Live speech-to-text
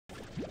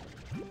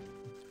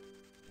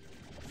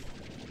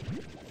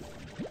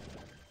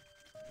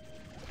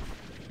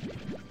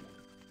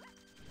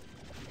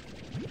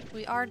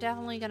we are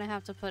definitely gonna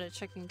have to put a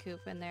chicken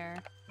coop in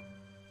there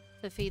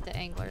to feed the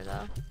angler,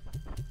 though.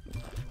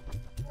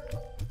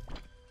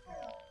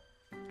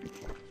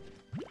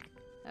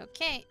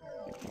 Okay.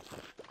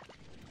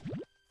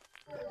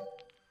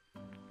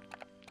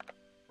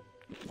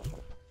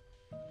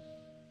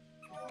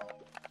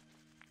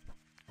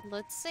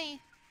 Let's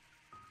see.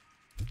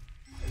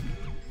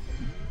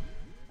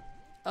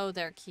 Oh,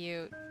 they're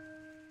cute.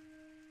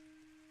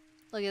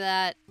 Look at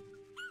that.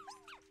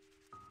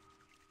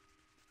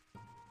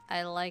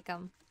 I like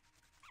them.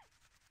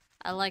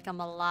 I like them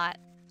a lot.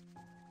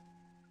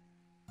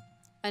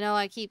 I know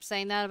I keep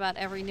saying that about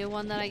every new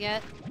one that I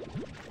get.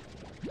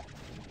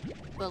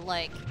 But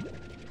like,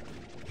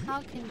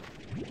 how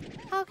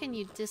can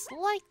you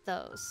dislike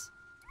those?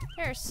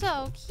 They're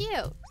so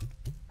cute.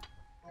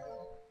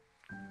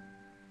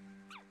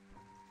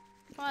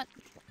 Come on.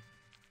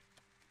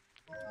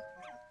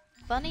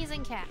 Bunnies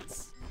and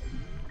cats.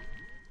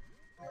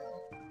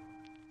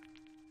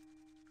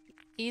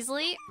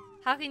 Easily?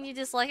 How can you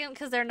dislike them?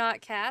 Because they're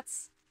not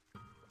cats?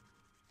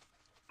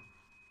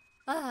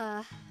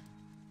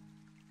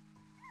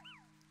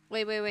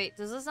 Wait.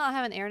 Does this not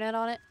have an airnet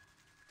on it?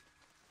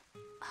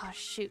 Oh,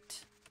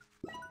 shoot.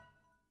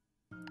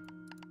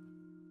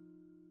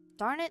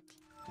 Darn it.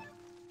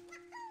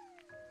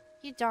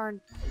 You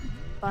darn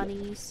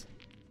bunnies.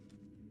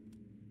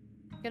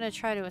 I'm gonna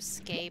try to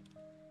escape.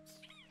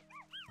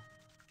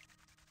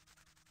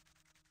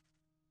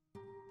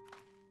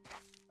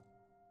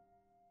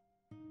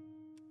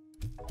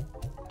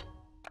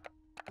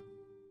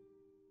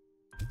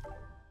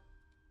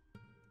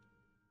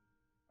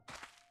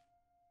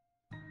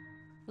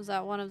 Was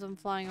that one of them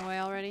flying away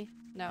already?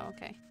 No,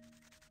 okay.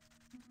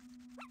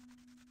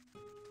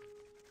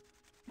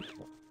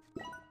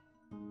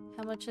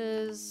 How much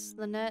is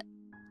the net?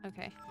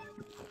 Okay.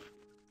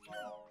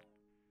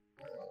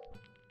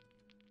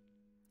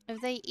 If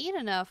they eat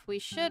enough, we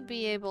should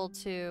be able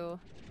to...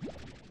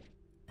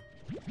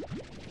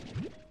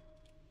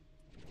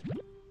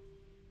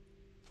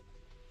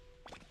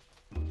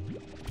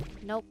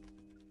 Nope.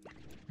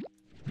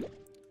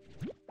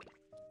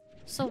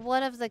 So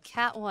what of the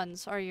cat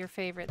ones are your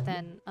favorite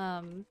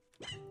then,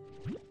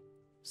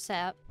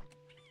 Sap?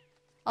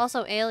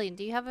 Also, Alien,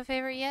 do you have a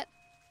favorite yet?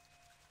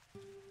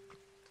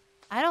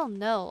 I don't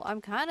know. I'm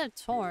kind of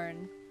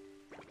torn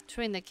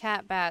between the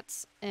cat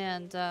bats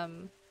and,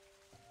 the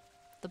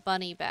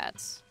bunny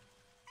bats.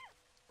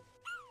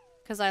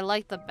 Because I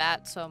like the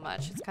bat so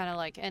much. It's kind of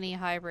like any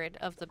hybrid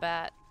of the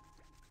bat.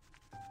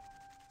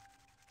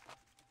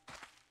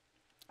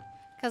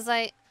 Because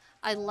I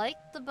like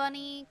the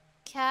bunny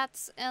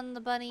cats and the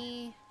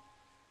bunny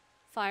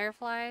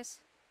fireflies.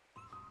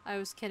 I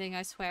was kidding,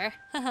 I swear.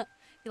 You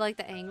like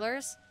the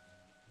anglers?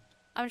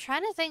 I'm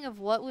trying to think of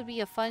what would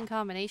be a fun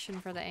combination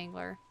for the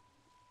angler.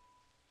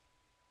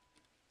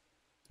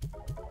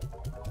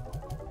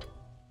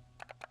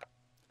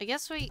 I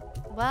guess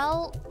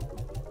well,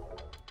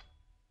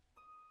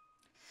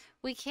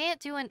 we can't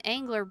do an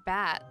angler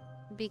bat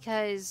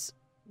because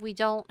we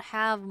don't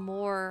have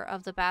more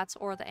of the bats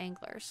or the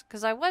anglers.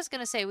 Because I was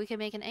gonna say we could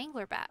make an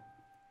angler bat.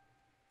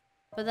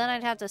 But then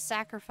I'd have to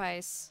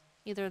sacrifice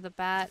either the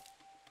bat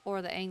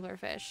or the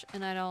anglerfish,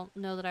 and I don't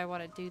know that I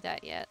want to do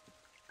that yet.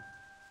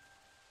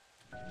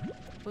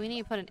 But we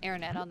need to put an air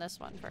net on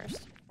this one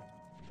first.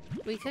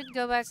 We could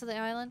go back to the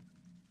island.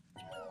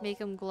 Make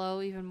them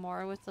glow even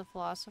more with the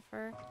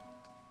philosopher.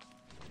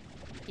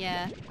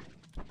 Yeah.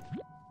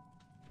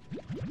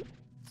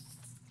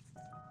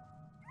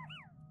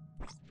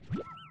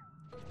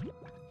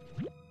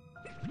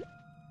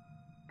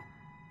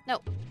 No.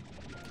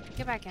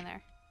 Get back in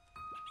there.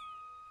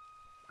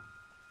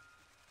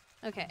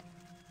 Okay.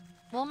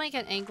 We'll make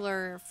an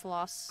angler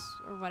floss,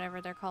 or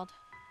whatever they're called.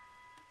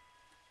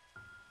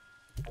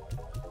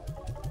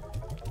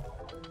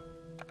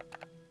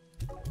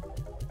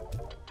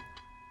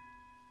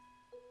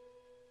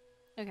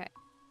 Okay.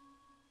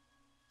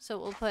 So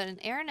we'll put an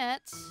air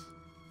net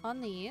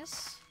on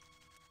these.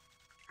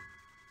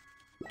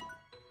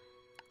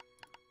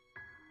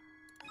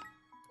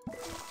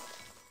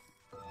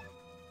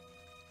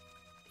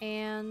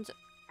 And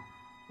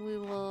we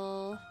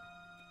will...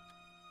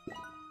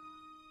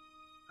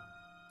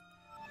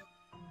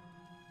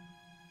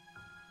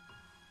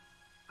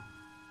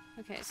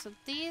 Okay, so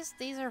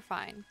these are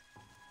fine.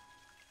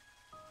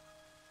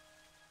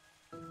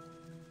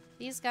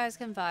 These guys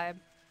can vibe.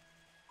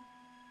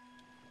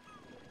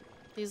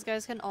 These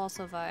guys can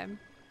also vibe.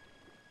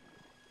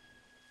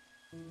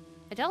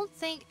 I don't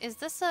think... Is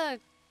this a...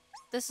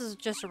 This is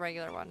just a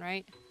regular one,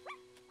 right?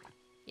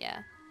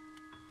 Yeah.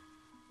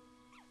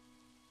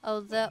 Oh,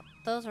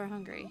 those are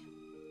hungry.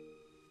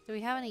 Do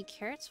we have any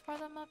carrots for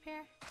them up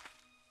here?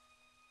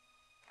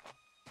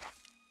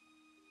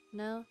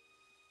 No?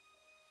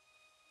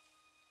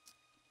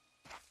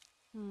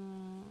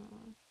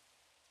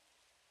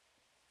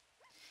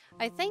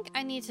 I think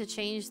I need to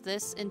change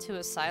this into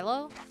a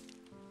silo.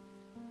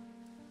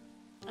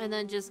 And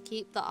then just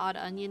keep the odd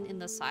onion in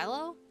the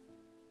silo.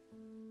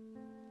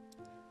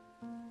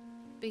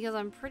 Because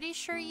I'm pretty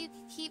sure you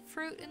can keep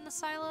fruit in the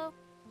silo.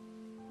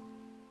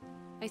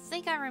 I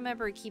think I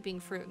remember keeping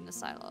fruit in the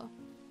silo.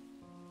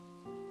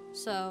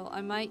 So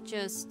I might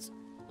just,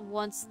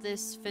 once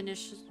this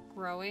finishes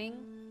growing,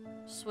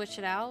 switch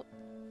it out.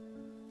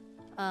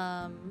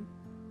 I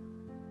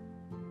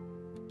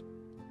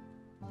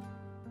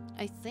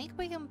think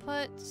we can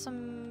put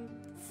some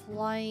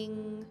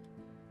flying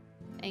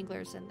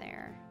anglers in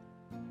there.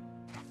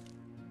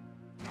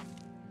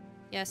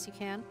 Yes, you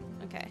can?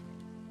 Okay.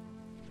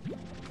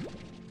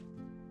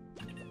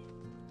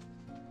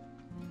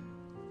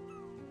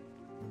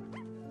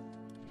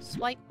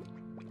 Swipe.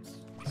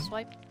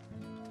 Swipe.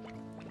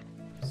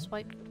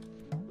 Swipe.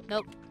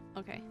 Nope.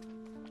 Okay.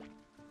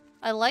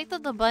 I like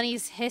that the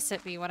bunnies hiss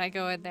at me when I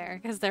go in there,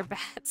 because they're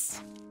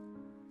bats.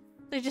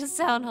 They just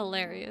sound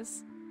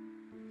hilarious.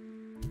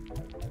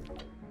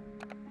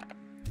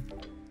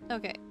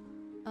 Okay.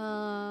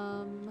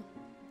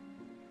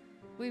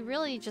 We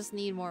really just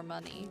need more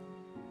money.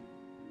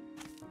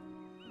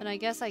 And I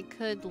guess I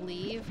could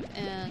leave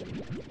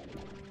and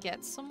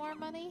get some more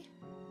money?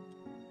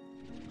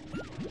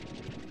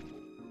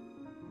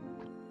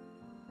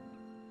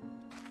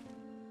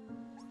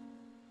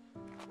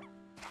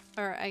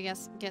 Or I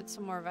guess get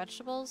some more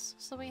vegetables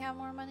so we have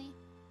more money?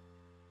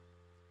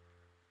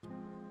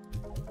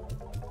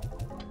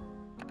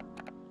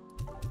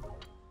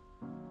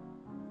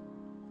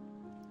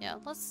 Yeah,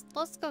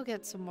 let's go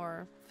get some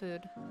more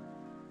food.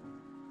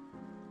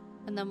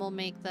 And then we'll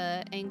make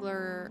the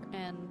angler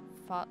and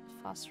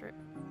philosopher.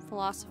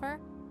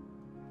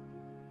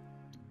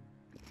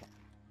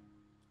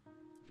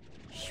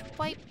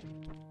 Swipe.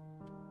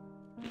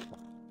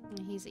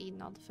 And he's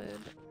eating all the food.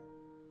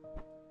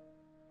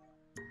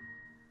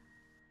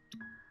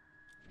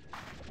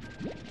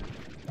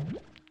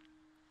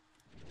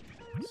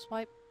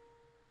 Swipe.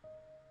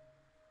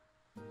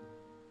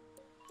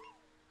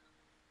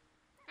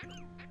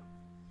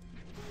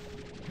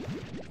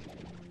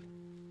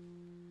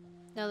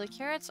 Now the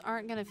carrots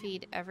aren't gonna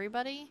feed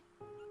everybody,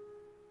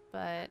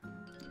 but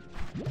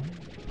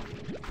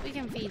we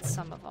can feed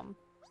some of them.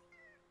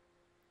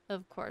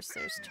 Of course,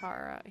 there's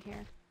tar out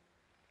here.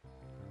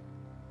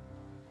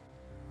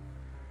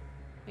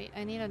 Wait,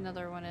 I need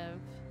another one of...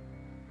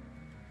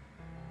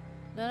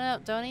 No,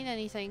 don't eat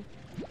anything.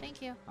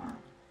 Thank you.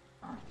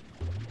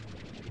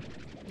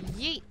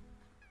 Yeet!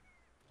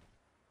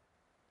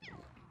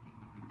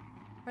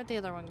 Where'd the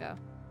other one go?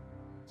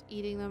 It's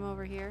eating them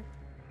over here.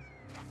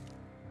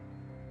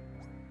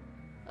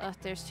 Ugh,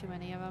 there's too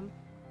many of them.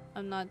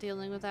 I'm not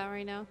dealing with that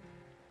right now.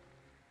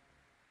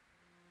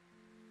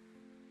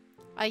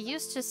 I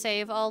used to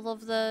save all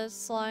of the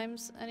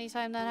slimes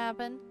anytime that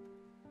happened.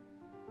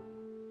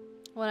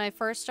 When I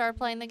first started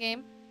playing the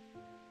game.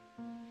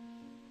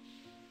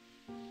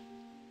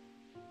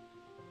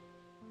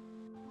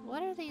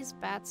 What are these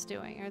bats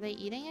doing? Are they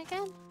eating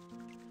again?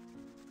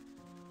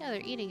 Yeah,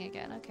 they're eating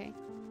again. Okay.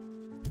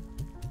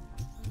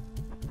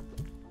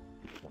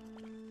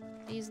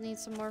 These need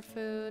some more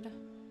food.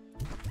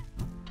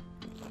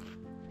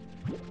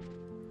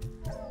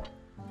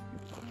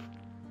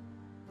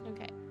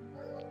 Okay.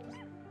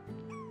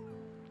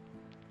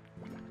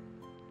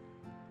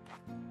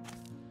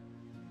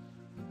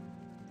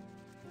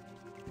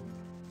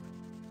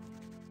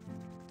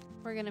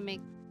 We're gonna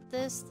make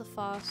this the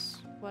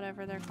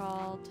whatever they're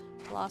called,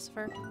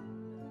 philosopher.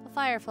 The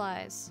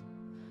fireflies.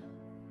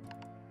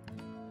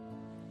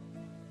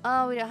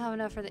 Oh, we don't have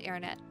enough for the air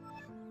net.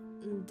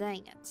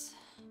 Dang it.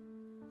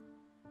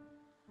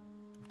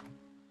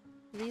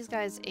 These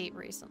guys ate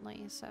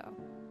recently, so...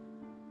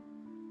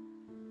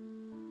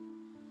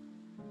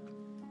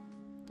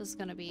 this is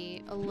gonna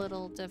be a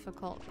little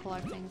difficult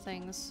collecting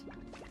things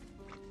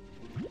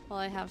while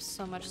I have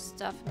so much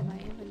stuff in my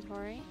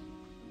inventory.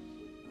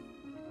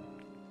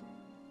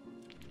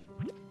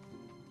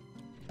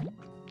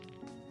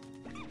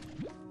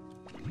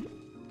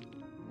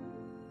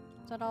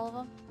 Is that all of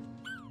them?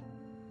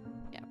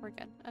 Yeah, we're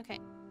good. Okay.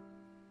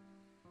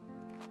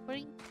 What are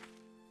you...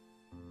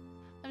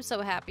 I'm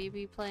so happy to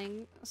be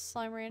playing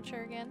Slime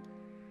Rancher again.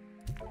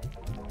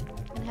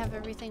 And have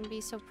everything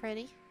be so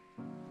pretty.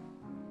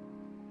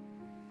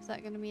 Is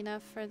that gonna be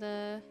enough for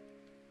the...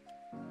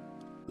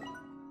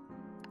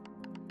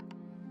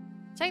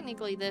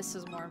 Technically this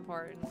is more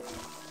important.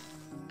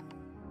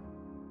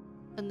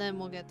 And then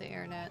we'll get the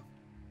air net.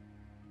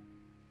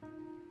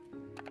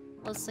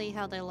 Let's see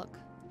how they look.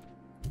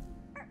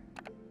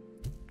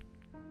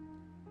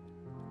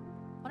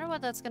 Wonder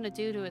what that's gonna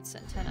do to its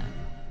antenna.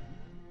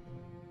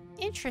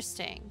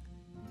 Interesting.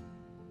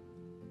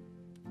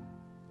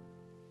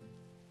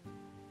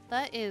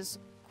 That is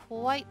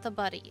quite the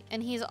buddy.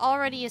 And he's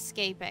already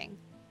escaping.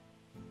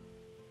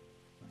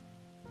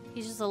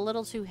 He's just a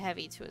little too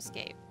heavy to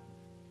escape.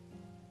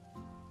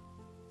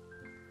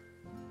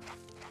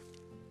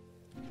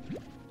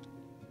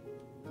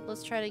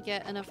 Let's try to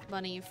get enough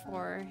money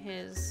for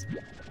his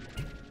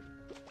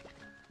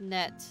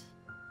net.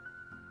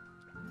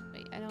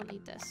 Wait, I don't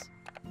need this.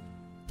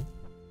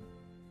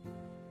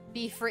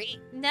 Be free.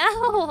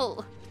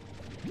 No!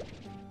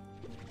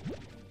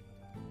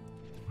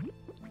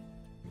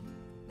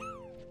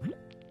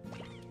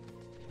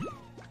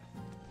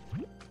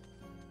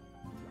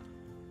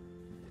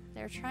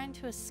 trying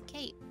to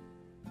escape.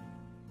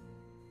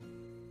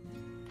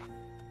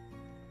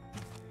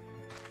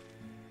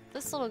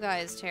 This little guy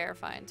is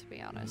terrifying, to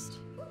be honest.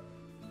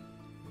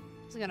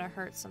 He's gonna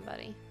hurt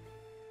somebody.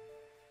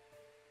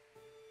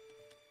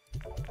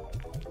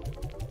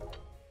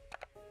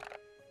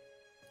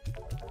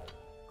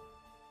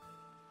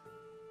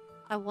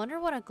 I wonder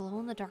what a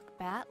glow-in-the-dark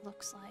bat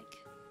looks like.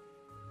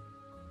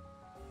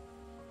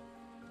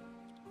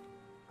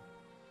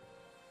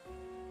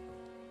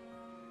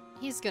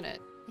 He's gonna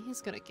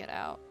get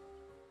out.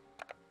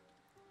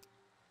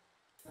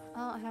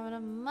 I don't have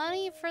enough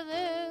money for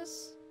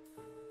this.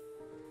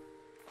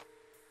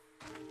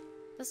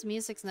 This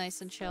music's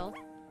nice and chill.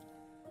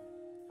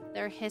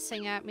 They're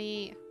hissing at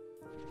me.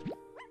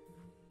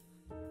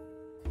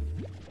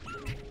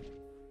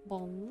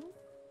 Boom.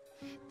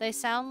 They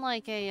sound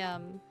like a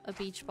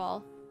beach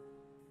ball.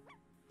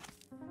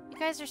 You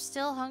guys are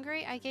still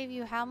hungry? I gave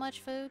you how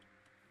much food?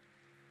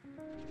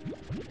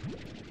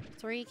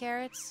 3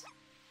 carrots?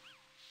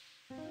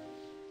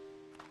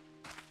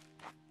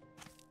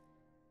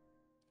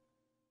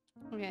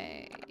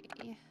 Okay.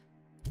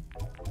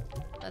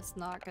 That's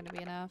not gonna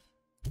be enough.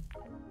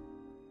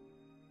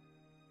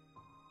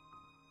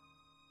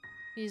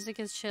 Music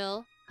is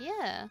chill.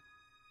 Yeah.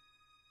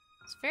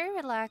 It's very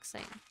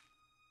relaxing.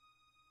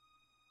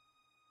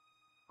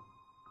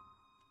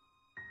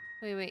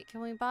 Wait, can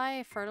we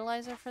buy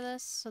fertilizer for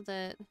this so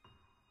that...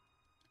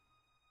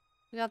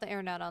 We got the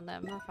air nut on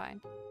them, we're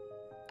fine.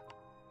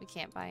 We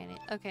can't buy any.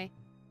 Okay.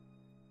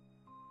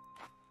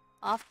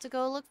 Off to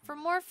go look for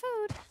more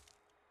food.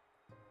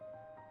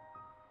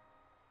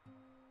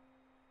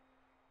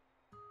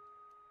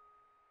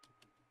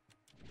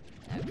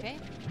 Okay.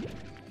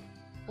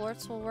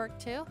 Quartz will work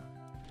too.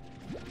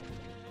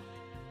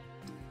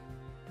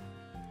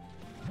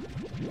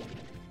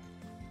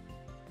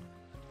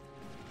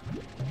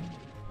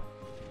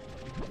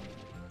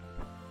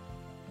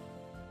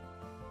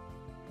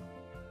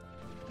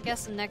 I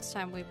guess the next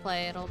time we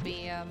play it'll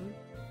be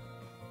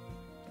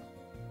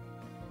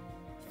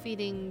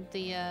feeding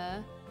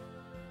the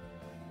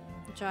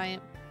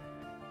giant.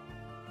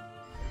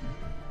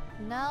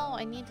 No,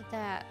 I needed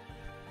that.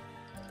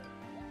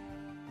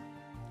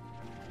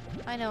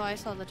 I know, I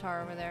saw the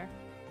tar over there.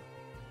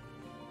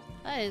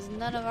 That is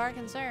none of our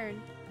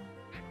concern.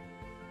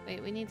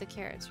 Wait, we need the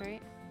carrots,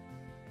 right?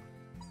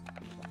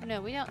 No,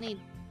 we don't need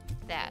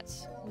that.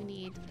 We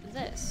need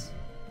this.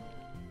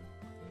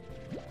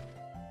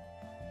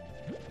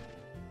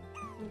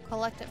 We'll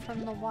collect it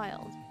from the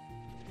wild.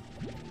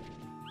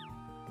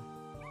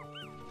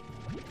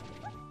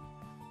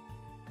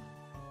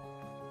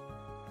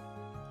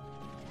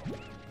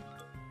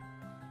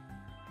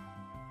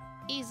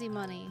 Easy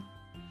money.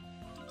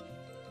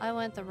 I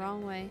went the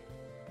wrong way.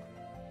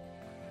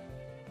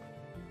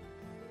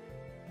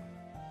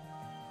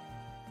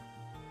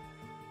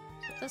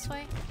 This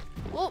way?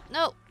 Oh,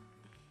 no!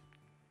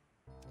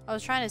 I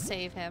was trying to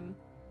save him.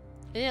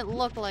 It didn't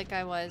look like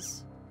I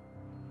was.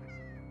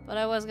 But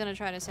I was gonna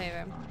try to save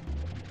him.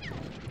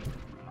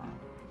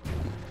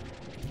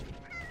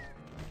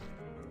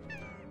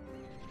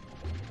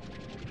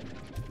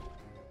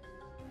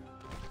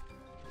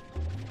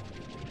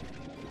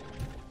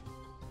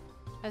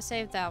 I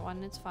saved that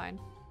one, it's fine.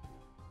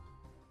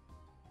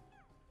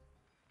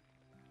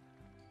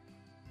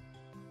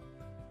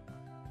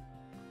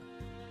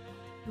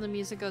 The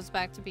music goes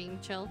back to being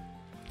chill.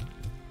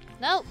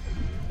 Nope!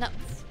 No.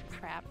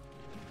 Crap.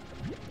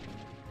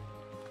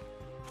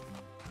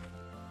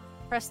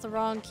 Press the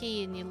wrong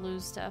key and you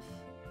lose stuff.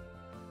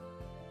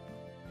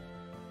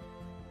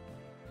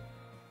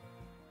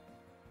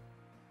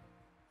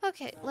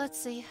 Okay, let's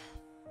see.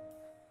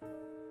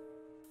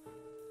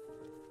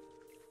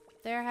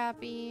 They're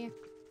happy.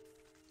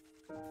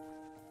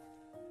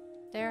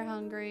 They're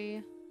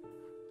hungry.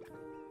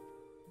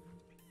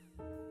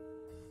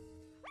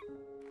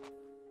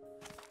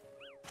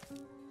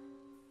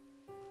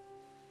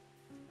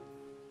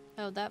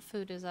 Oh, that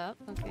food is up.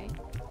 Okay.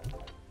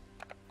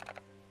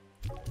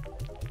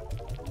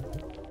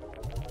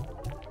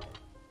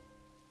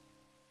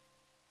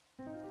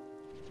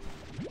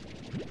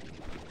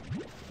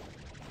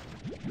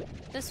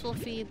 This will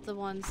feed the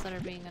ones that are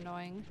being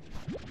annoying.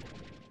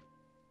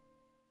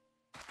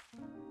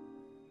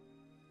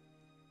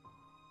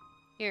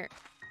 Here,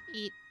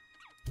 eat.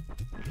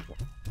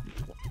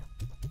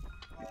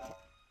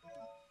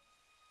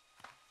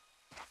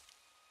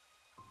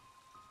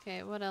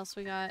 Okay, what else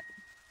we got?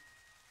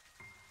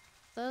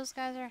 Those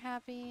guys are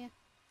happy.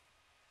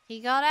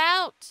 He got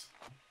out!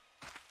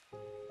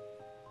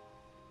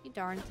 You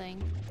darn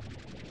thing.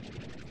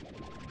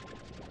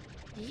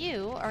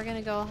 You are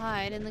gonna go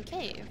hide in the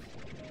cave.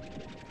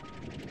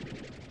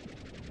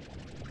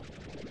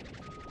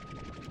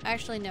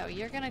 Actually, no,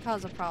 you're gonna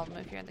cause a problem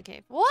if you're in the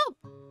cave. Whoa!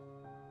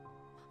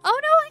 Oh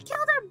no, I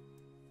killed him!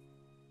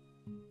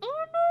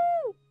 Oh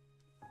no!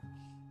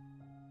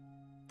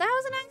 That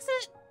was an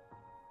accident!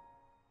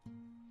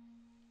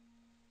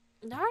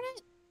 Darn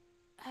it.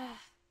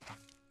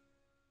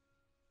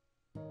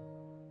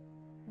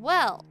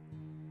 Well.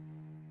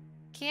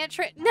 Can't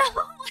No!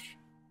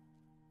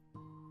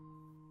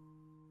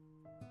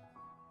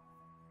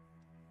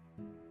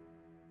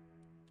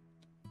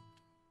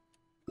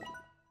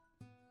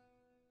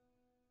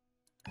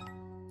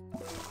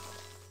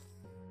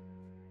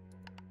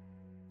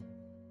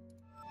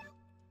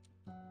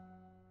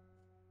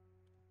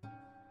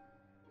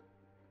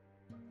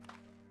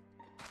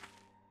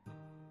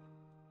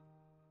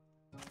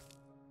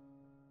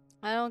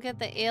 I don't get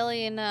the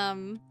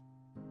alien,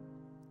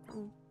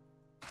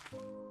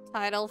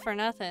 title for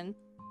nothing.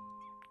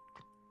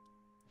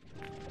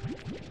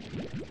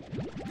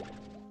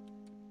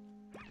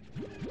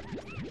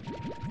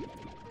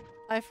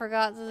 I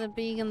forgot that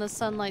being in the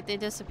sunlight, they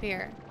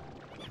disappear.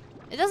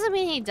 It doesn't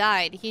mean he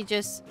died. He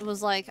just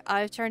was like,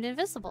 I've turned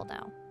invisible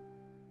now.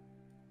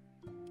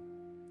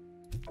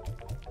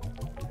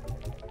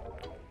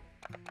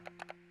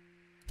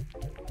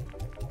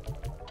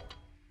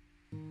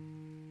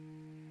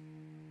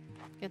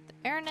 Get the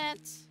air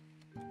net.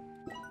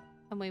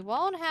 And we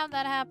won't have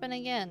that happen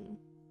again.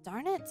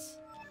 Darn it.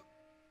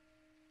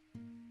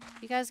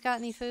 You guys got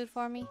any food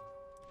for me?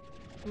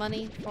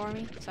 Money for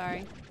me?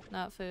 Sorry,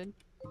 not food.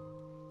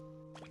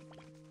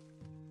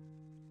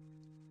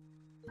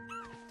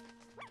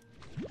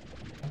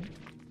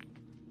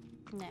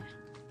 Nah.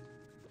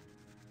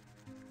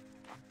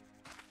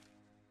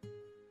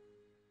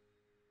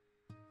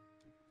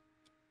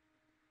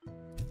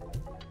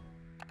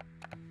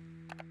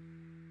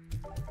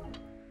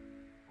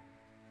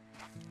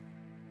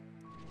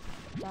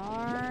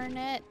 Darn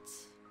it.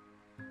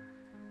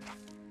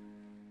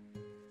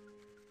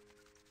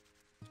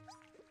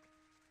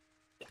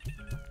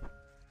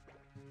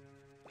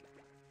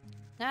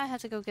 Now I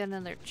have to go get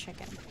another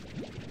chicken.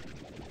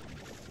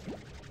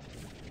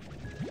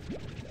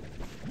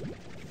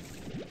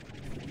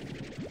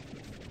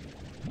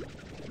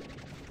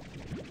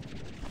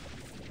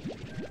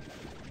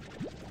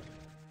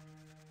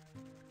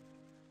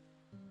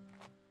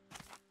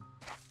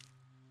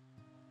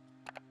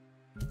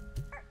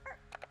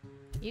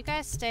 You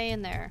guys stay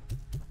in there.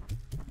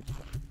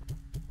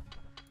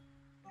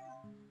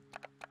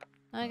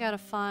 I gotta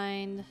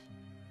find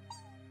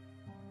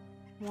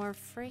more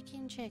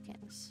freaking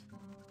chickens.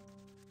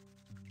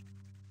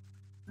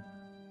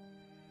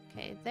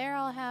 Okay, they're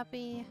all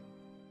happy.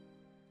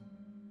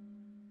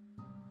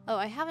 Oh,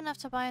 I have enough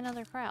to buy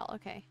another corral.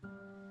 Okay.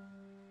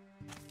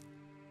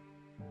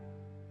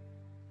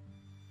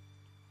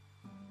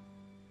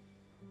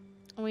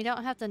 And we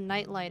don't have to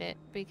nightlight it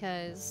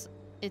because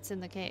it's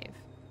in the cave.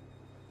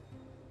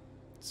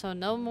 So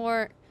no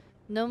more,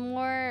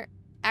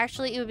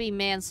 actually it would be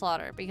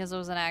manslaughter because it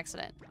was an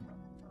accident.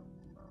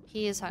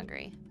 He is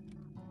hungry.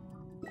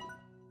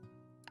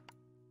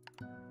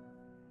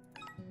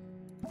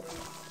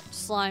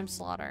 Slime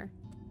slaughter.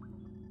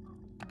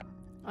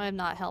 I'm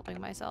not helping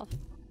myself.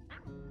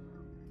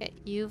 Okay,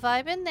 you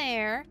vibe in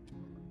there.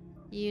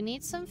 You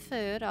need some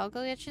food. I'll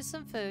go get you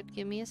some food.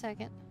 Give me a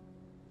second.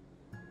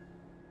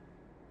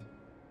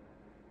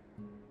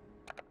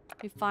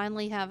 We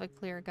finally have a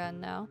clear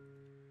gun now.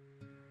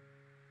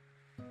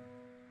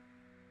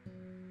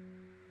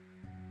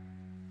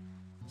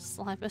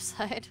 Slime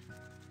aside.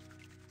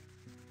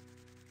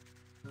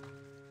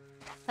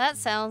 That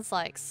sounds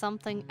like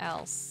something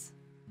else.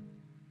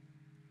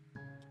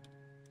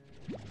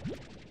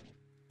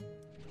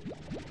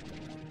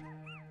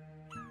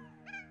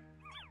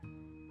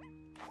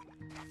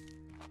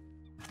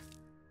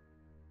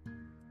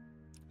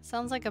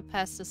 Sounds like a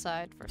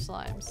pesticide for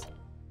slimes.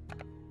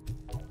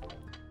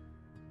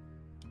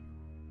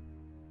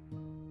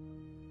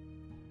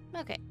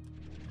 Okay.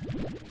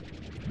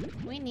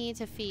 We need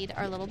to feed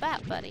our little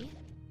bat buddy.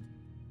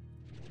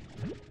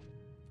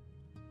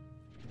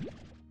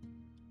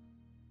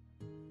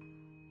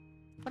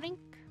 Pudding.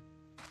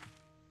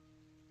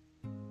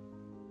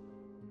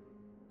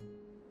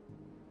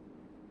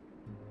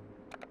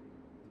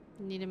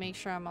 Need to make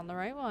sure I'm on the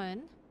right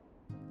one.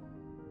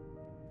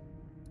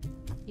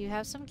 You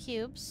have some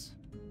cubes.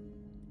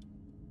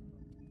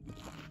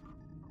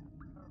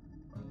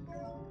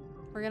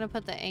 We're gonna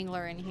put the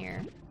angler in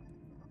here.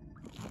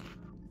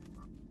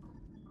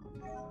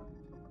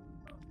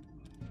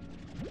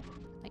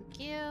 Thank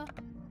you.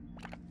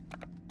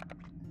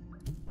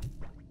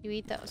 You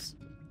eat those.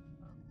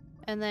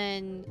 And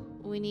then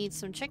we need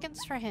some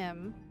chickens for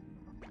him.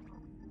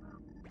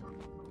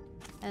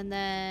 And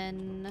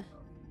then...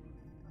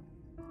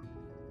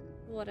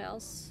 what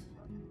else?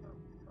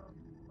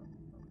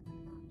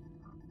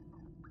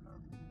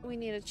 We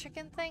need a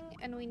chicken thing,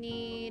 and we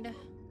need...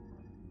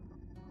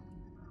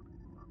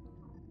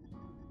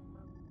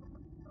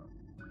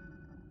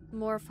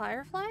 more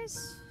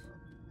fireflies?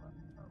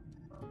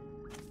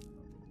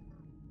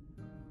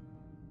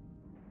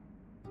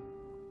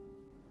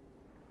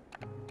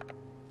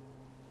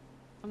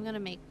 I'm gonna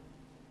make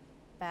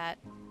bat.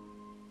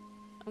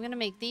 I'm gonna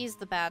make these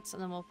the bats,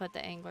 and then we'll put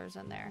the anglers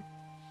in there.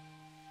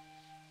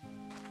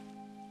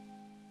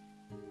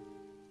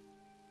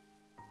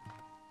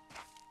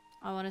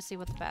 I want to see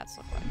what the bats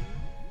look like.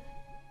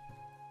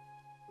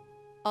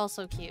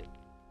 Also cute.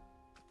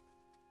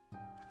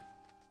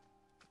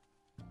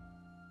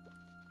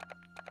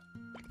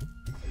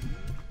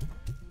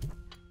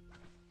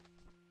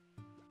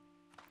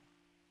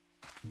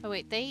 Oh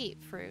wait, they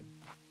eat fruit.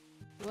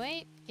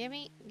 Wait, give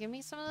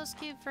me some of those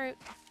cube fruit.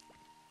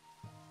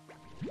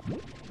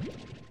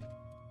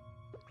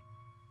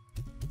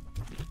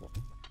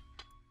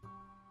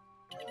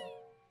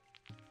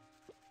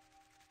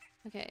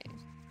 Okay.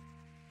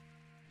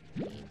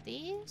 Need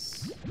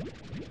these.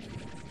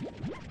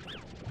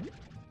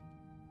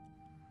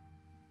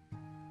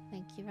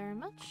 Thank you very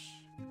much.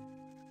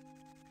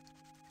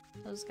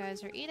 Those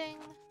guys are eating.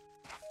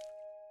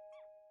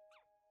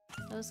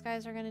 Those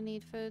guys are gonna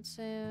need food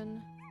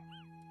soon.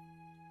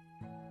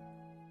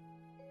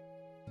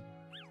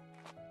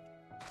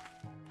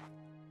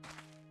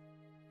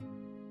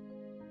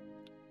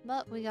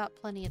 But we got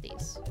plenty of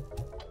these.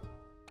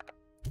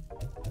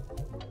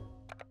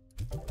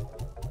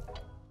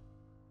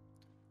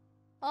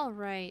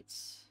 Alright.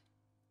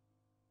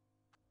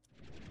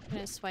 I'm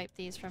gonna swipe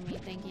these from me,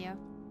 thank you.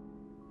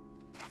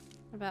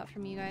 What about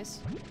from you guys?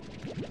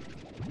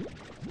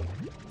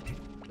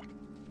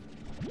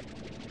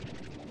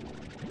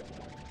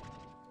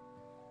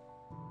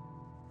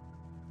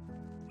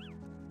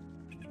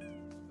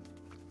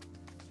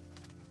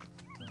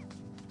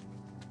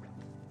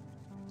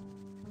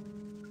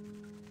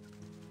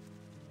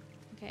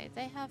 Okay,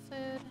 they have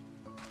food.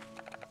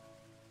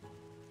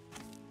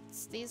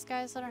 It's these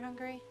guys that are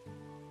hungry.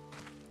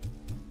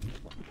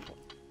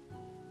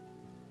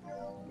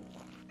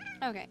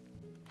 Okay.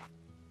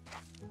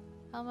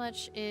 How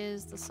much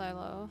is the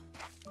silo?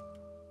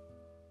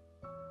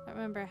 I don't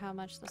remember how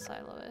much the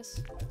silo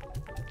is.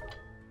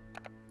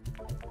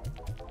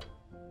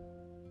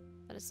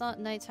 But it's not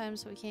nighttime,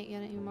 so we can't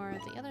get any more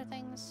of the other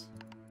things.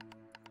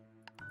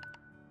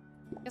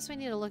 Guess we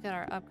need to look at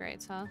our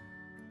upgrades, huh?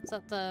 Is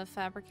that the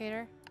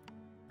fabricator?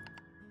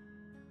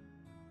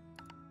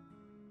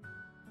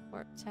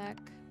 Warp tech.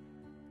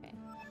 Okay.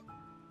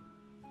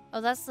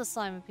 Oh, that's the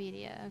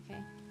Slimepedia,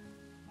 okay.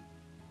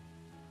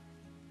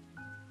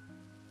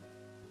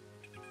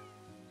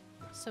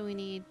 So we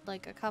need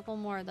like a couple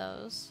more of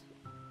those.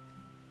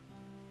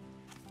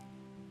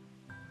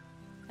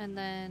 And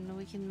then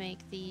we can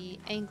make the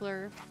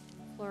angler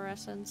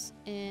fluorescence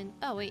in...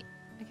 Oh wait,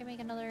 I can make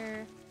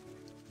another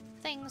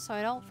thing so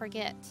I don't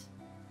forget.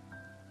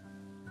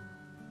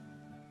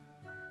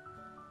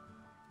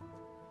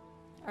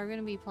 Are we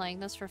gonna be playing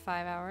this for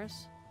 5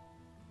 hours?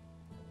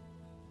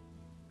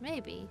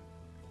 Maybe.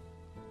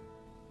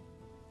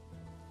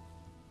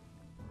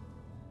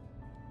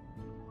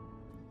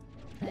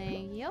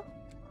 Thank you.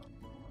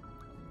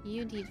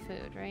 You need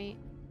food, right?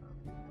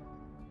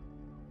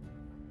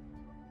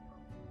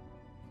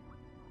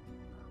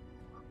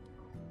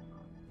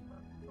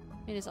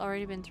 It has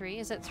already been 3.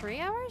 Is it 3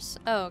 hours?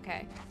 Oh,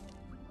 okay.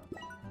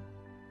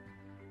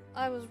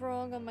 I was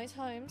wrong on my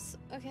times.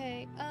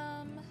 Okay,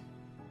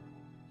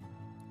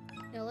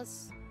 yeah,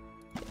 let's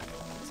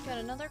get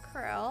another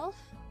corral.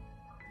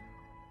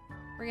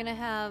 We're gonna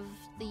have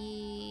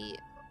the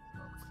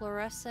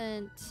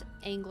fluorescent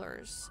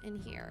anglers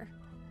in here.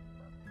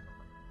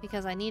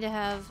 Because I need to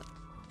have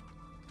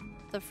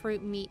the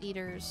fruit meat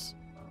eaters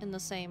in the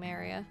same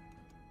area.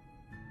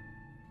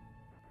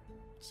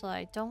 So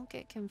I don't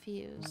get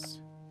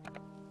confused.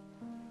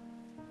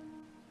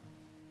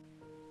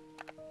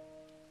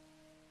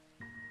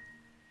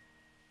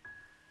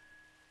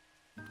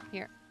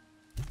 Here.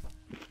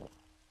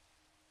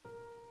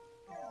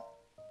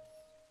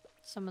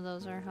 Some of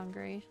those are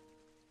hungry.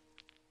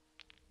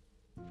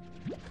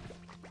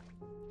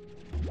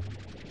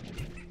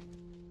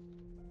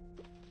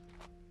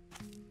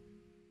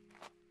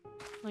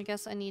 I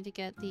guess I need to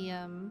get the,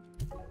 I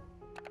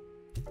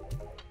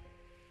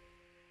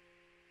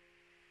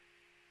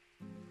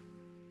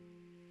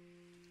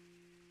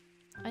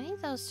need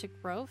those to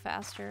grow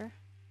faster.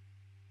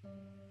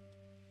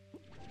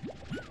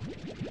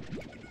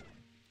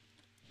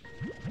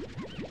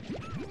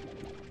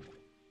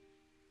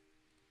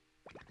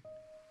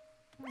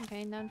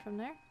 Okay, none from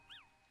there.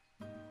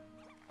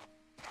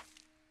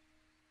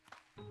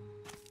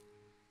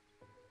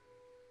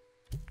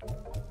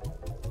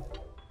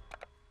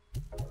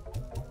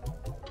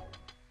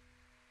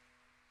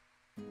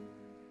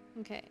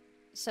 Okay,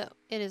 so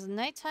it is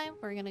nighttime.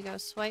 We're gonna go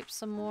swipe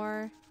some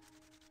more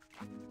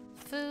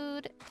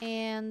food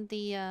and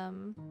the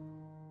and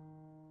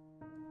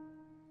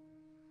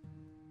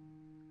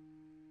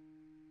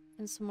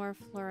some more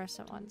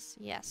fluorescent ones.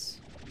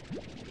 Yes.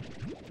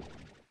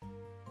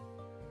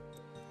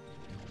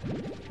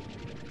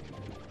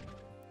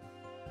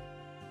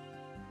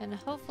 And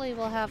hopefully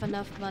we'll have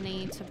enough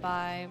money to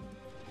buy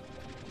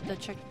the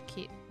chicken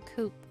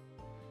coop.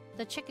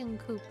 The chicken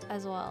coop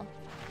as well.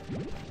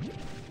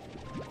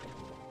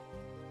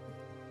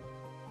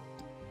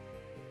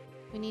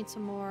 We need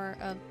some more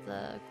of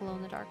the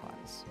glow-in-the-dark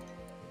ones.